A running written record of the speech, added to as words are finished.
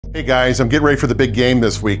Hey guys, I'm getting ready for the big game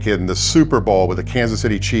this weekend, the Super Bowl with the Kansas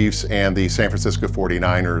City Chiefs and the San Francisco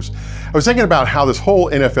 49ers. I was thinking about how this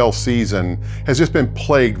whole NFL season has just been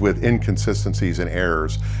plagued with inconsistencies and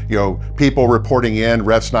errors. You know, people reporting in,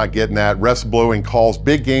 refs not getting that, refs blowing calls,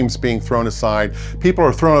 big games being thrown aside. People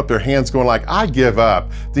are throwing up their hands going like, I give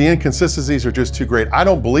up. The inconsistencies are just too great. I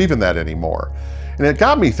don't believe in that anymore. And it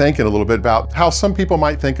got me thinking a little bit about how some people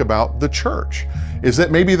might think about the church. Is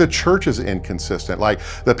that maybe the church is inconsistent? Like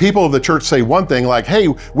the people of the church say one thing like, hey,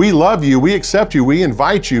 we love you, we accept you, we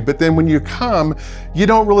invite you, but then when you come, you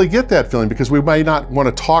don't really get that feeling because we may not want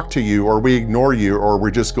to talk to you, or we ignore you, or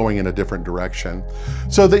we're just going in a different direction.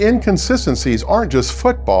 So the inconsistencies aren't just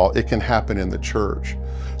football, it can happen in the church.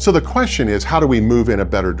 So the question is, how do we move in a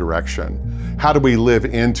better direction? How do we live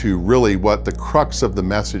into really what the crux of the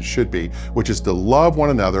message should be, which is to love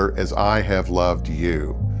one another as I have loved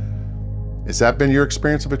you? Has that been your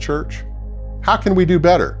experience of a church? How can we do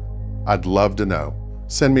better? I'd love to know.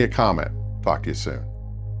 Send me a comment. Talk to you soon.